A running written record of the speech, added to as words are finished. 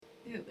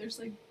Ew, there's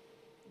like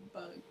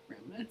bug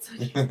remnants.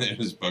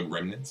 There's bug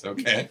remnants,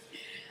 okay.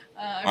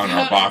 On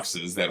our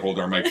boxes that hold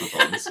our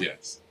microphones,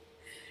 yes.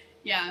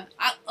 Yeah,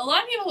 a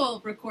lot of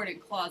people record in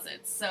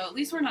closets, so at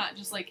least we're not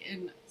just like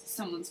in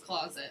someone's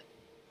closet.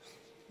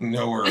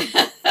 No,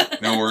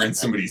 we're in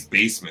somebody's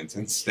basement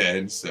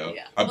instead, so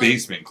a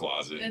basement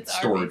closet, it's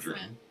storage our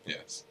room,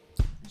 yes.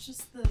 It's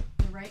just the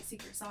right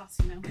secret sauce,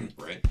 you know?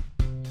 Right.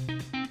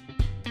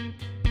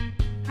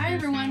 Hi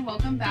everyone,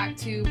 welcome back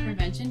to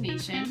Prevention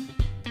Nation.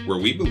 Where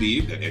we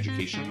believe that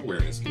education and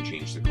awareness can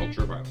change the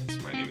culture of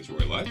violence. My name is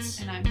Roy Lutz.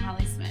 And I'm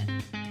Holly Smith.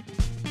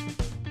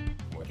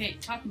 Okay,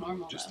 talk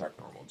normal, Just though. talk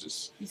normal.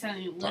 You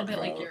sound a little bit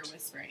like you're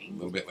whispering. A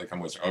little bit like I'm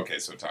whispering. Okay,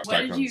 so talk. What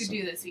did you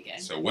do this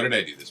weekend? So what did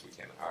I do this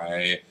weekend?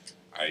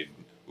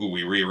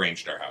 We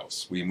rearranged our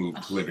house. We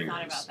moved living rooms.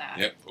 I thought about that.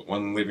 Yep, put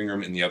one living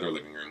room in the other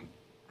living room.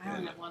 I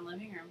only have one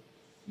living room.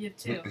 You have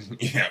two.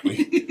 Yeah,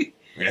 we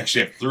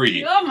actually have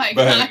three. Oh my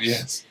gosh.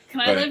 Yes.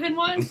 Can I live in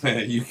one?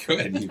 You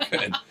could.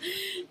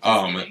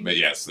 But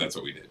yes, that's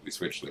what we did. We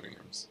switched living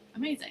rooms.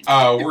 Amazing.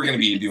 We're gonna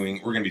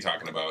be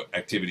talking about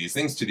activities,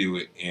 things to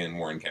do in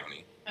Warren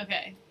County.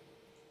 Okay.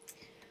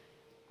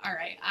 All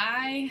right.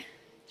 I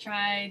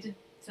tried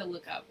to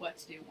look up what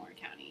to do in Warren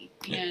County,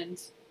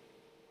 and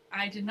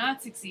I did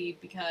not succeed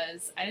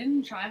because I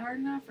didn't try hard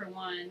enough, for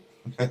one.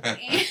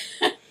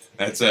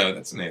 That's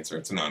an answer.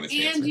 It's an honest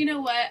answer. And you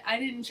know what? I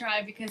didn't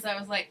try because I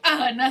was like,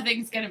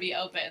 nothing's going to be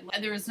open.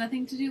 There was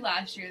nothing to do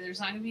last year. There's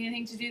not going to be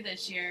anything to do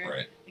this year.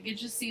 Right. Like, it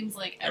just seems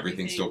like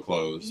everything's still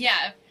closed.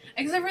 Yeah.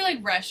 Except for,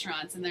 like,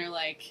 restaurants, and they're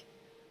like,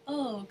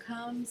 oh,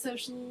 come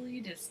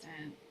socially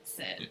distance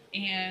it,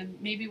 and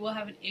maybe we'll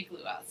have an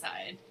igloo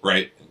outside.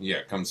 Right.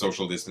 Yeah, come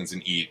social distance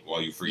and eat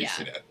while you freeze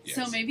to death. Yes.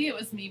 So maybe it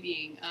was me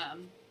being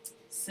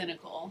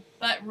cynical.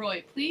 But,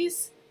 Roy,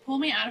 please pull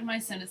me out of my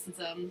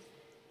cynicism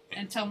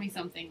and tell me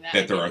something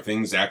that there are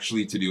things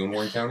actually to do in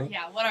Warren County?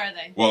 Yeah, what are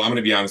they? Well, I'm going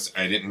to be honest,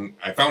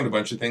 I found a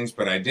bunch of things,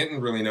 but I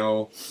didn't really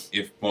know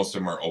if most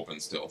of them are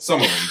open still.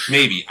 Some of them,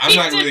 maybe. I'm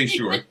not really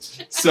sure.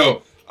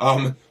 So,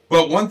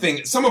 but one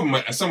thing, some of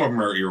them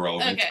are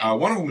irrelevant. Okay.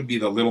 One of them would be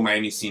the Little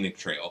Miami Scenic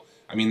Trail.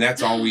 I mean,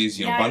 that's always,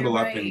 bundle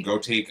up and go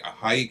take a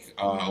hike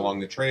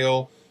along the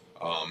trail.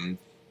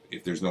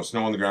 If there's no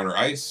snow on the ground or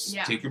ice,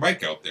 take your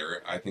bike out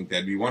there. I think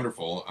that'd be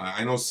wonderful.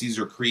 I know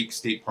Cedar Creek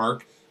State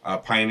Park,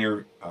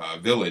 Pioneer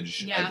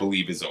Village, I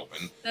believe, is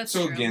open. That's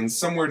so true. Again,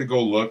 somewhere to go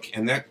look,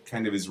 and that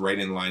kind of is right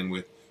in line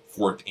with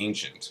Fort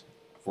Ancient.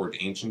 Fort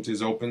Ancient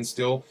is open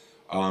still.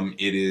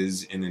 It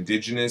is an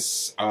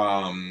indigenous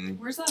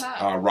where's that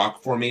at?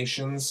 Rock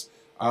formations.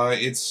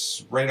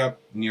 It's right up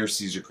near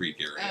Cedar Creek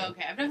area. Oh,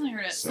 okay. I've definitely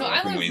heard it. So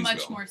I live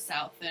much more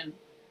south than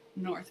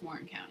North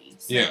Warren County.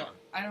 So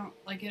I don't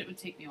it would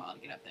take me a while to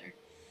get up there.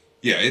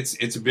 Yeah,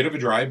 it's a bit of a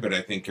drive, but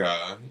I think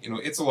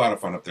it's a lot of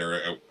fun up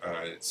there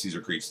at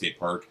Cedar Creek State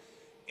Park,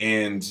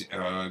 and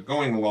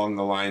going along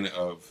the line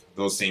of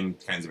those same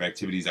kinds of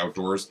activities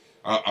outdoors.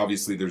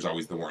 Obviously, there's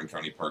always the Warren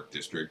County Park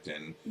District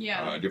and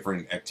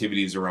different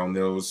activities around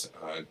those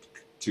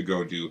to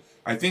go do.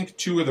 I think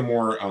two of the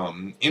more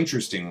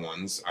interesting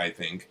ones.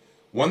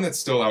 One that's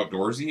still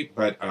outdoorsy,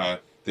 but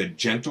the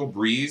Gentle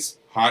Breeze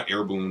hot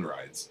air balloon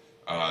rides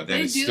that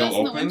is still open.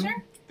 In the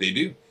winter? They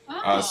do.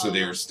 Oh. So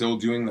they're still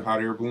doing the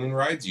hot air balloon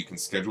rides. You can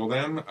schedule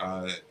them.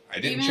 I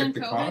didn't check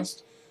the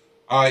cost.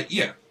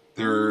 Yeah.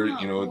 They're,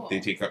 cool. They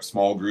take up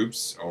small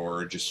groups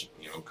or just,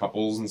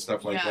 couples and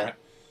stuff like that.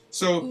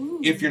 So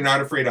if you're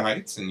not afraid of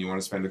heights and you want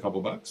to spend a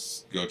couple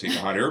bucks, go take a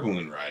hot air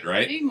balloon ride,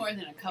 right? Maybe more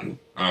than a couple.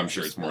 I'm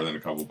sure it's more than a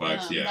couple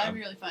bucks, That'd be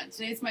really fun.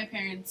 Today's my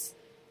parents'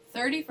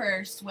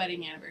 31st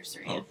wedding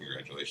anniversary. Oh,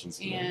 congratulations.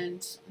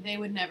 And they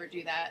would never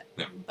do that.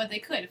 No. But they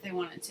could if they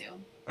wanted to.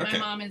 Okay. My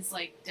mom is,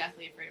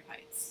 deathly afraid of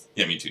heights.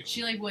 Yeah, me too.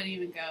 She, wouldn't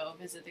even go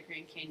visit the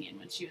Grand Canyon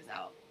when she was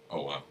out.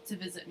 Oh, wow. To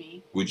visit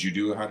me. Would you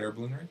do a hot air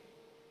balloon ride?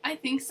 I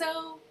think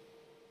so.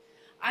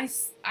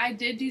 I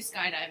did do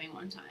skydiving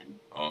one time.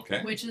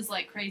 Okay. Which is,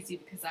 crazy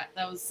because that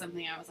was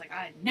something I was like,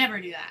 I'd never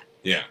do that.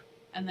 Yeah.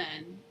 And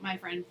then my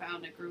friend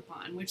found a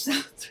Groupon, which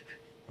sounds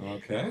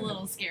a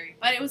little scary.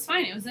 But it was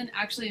fine. It was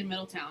actually in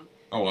Middletown.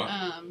 Oh,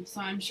 wow. So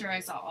I'm sure I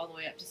saw all the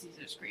way up to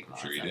Caesar's Creek while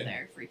I was up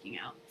there freaking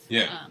out.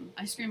 Yeah.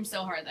 I screamed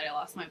so hard that I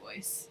lost my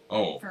voice.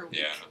 Oh, for a week.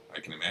 Yeah. I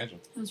can imagine.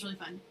 It was really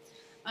fun.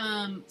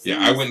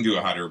 I wouldn't do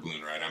a hot air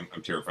balloon ride.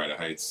 I'm terrified of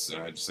heights,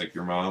 just like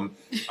your mom.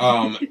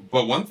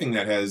 But one thing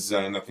that has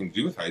nothing to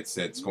do with heights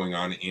that's going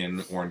on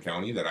in Warren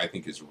County that I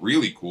think is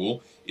really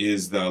cool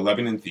is the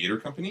Lebanon Theater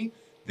Company.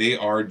 They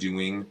are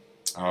doing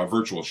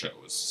virtual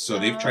shows. So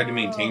they've tried to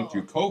maintain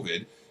through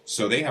COVID.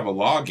 So they have a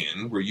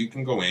login where you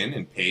can go in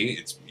and pay.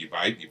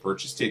 You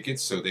purchase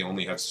tickets. So they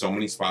only have so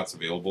many spots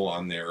available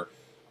on their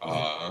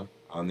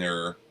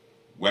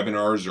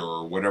webinars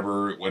or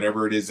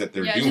whatever it is that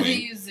they're doing. Do they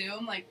use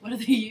Zoom? What do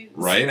they use?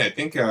 Right. I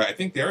think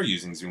they are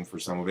using Zoom for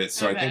some of it.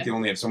 So I think they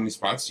only have so many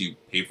spots. So you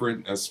pay for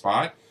a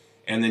spot,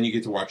 and then you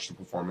get to watch the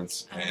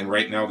performance. And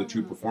right now, the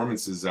two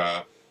performances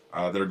that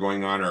are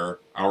going on are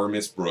Our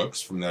Miss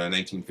Brooks from the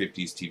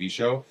 1950s TV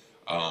show.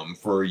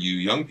 For you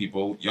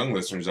young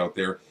listeners out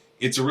there,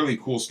 it's a really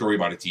cool story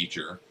about a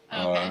teacher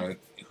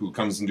who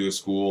comes into a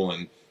school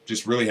and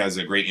just really has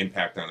a great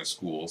impact on a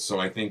school. So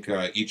I think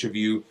each of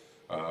you,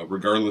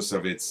 regardless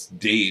of its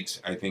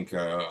date, I think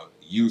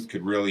youth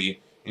could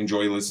really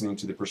enjoy listening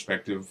to the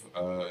perspective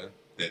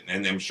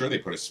and I'm sure they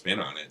put a spin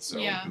on it, so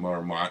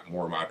more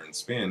modern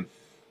spin.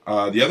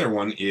 The other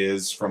one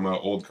is from an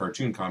old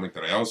cartoon comic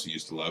that I also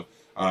used to love,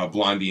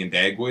 Blondie and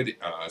Dagwood.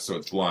 So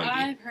it's Blondie.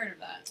 I've heard of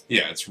that.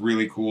 Yeah, it's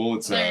really cool.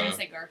 It's I thought you were gonna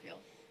say Garfield.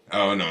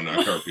 Oh no,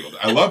 not Garfield.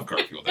 I love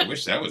Garfield. I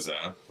wish that was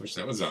on.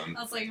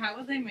 I was like, how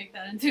would they make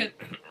that into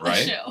a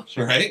right? show?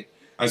 Right?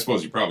 I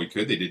suppose you probably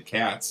could. They did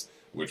Cats,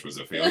 which was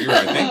a failure,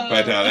 I think,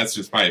 but that's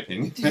just my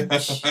opinion.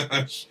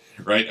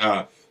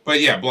 Right? But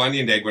yeah, Blondie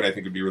and Dagwood I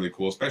think would be really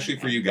cool, especially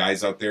for you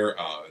guys out there.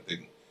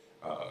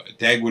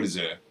 Dagwood is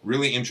a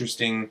really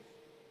interesting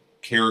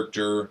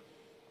character,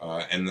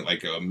 and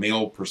like a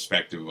male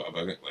perspective of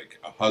a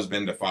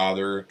husband, a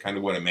father, kind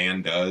of what a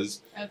man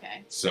does.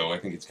 Okay. So I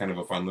think it's kind of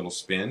a fun little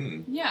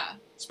spin. Yeah.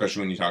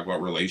 Especially when you talk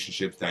about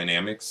relationships,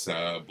 dynamics.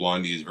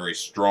 Blondie is a very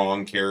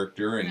strong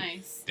character, and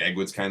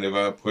Dagwood's kind of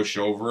a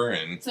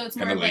pushover and so it's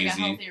kind more of like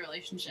lazy. a healthy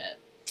relationship.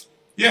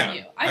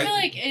 Yeah. I feel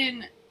like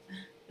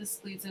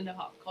this leads into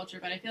pop culture,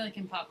 but I feel like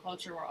in pop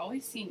culture we're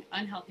always seeing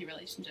unhealthy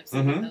relationships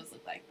and what those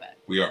look like. But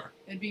we are.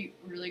 It'd be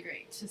really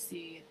great to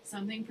see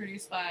something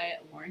produced by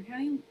Warren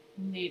County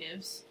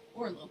natives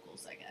or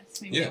locals, I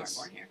guess. Maybe they weren't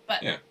born here,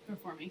 but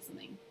performing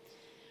something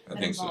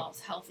that involves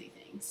healthy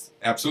things.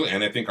 Absolutely,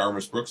 and I think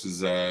Armis Brooks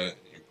is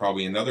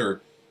probably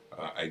another,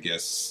 I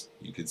guess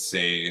you could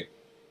say,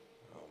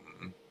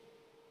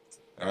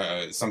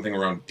 something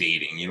around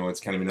dating. You know, it's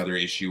kind of another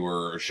issue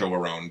or a show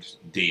around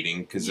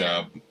dating because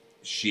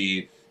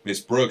Miss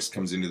Brooks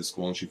comes into the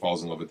school and she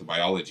falls in love with the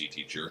biology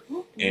teacher,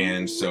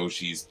 and so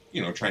she's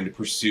trying to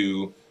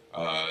pursue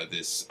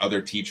this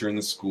other teacher in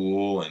the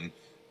school, and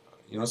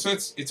so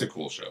it's a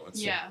cool show.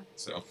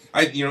 So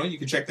you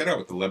can check that out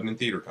with the Lebanon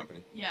Theater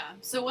Company. Yeah.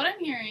 So what I'm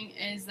hearing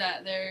is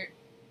that there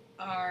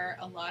are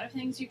a lot of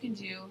things you can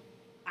do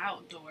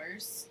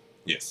outdoors.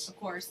 Yes. Of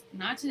course,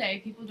 not today.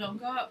 People don't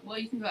go out. Well,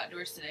 you can go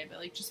outdoors today,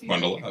 but just be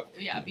bundle up.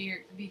 Yeah,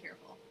 be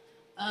careful.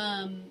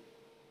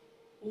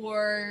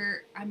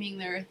 Or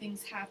there are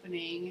things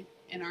happening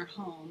in our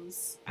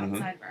homes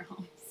outside of our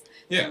homes.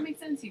 Yeah. So it makes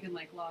sense. You can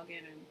log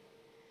in and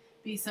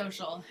be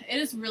social. It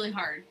is really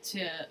hard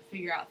to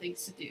figure out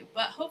things to do,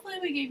 but hopefully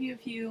we gave you a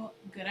few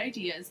good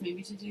ideas,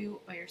 maybe to do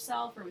by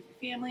yourself or with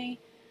your family.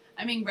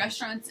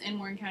 Restaurants in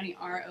Warren County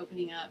are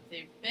opening up.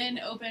 They've been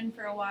open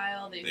for a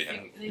while.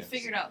 They've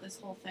figured out this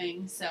whole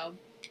thing. So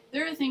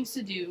there are things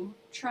to do.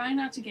 Try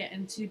not to get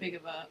in too big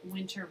of a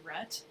winter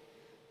rut.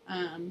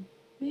 But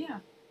yeah.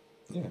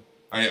 Yeah.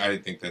 I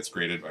think that's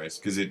great advice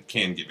because it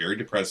can get very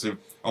depressive.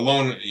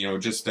 Alone,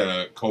 just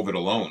COVID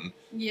alone.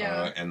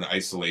 Yeah. And the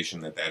isolation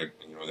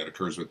that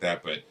occurs with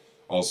that. But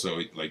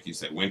also, like you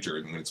said,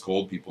 winter, when it's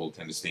cold, people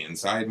tend to stay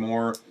inside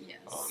more. Yes.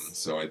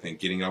 So I think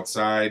getting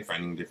outside,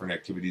 finding different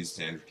activities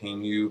to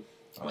entertain you.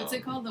 What's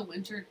it called? The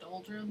winter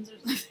doldrums or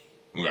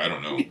something? I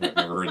don't know. I've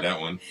never heard that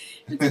one.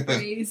 It's a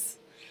phrase.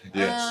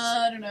 Yes.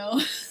 I don't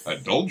know. A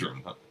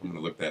doldrum? Huh? I'm going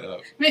to look that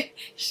up.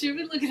 Should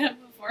we look it up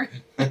before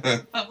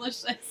I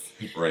publish this?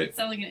 Right.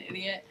 Sound like an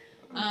idiot.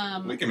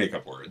 We can make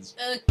up words.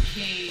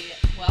 Okay.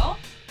 Well,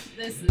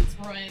 this is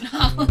Roy and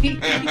Holly.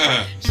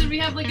 Should we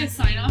have a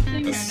sign-off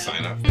thing? A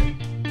sign-off thing?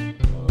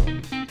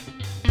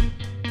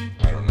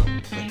 I don't know.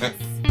 Thanks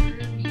for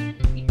being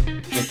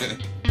here.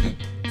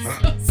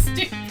 So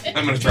stupid.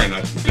 I'm going to try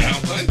not to do that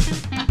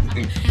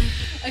one.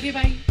 Okay,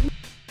 bye.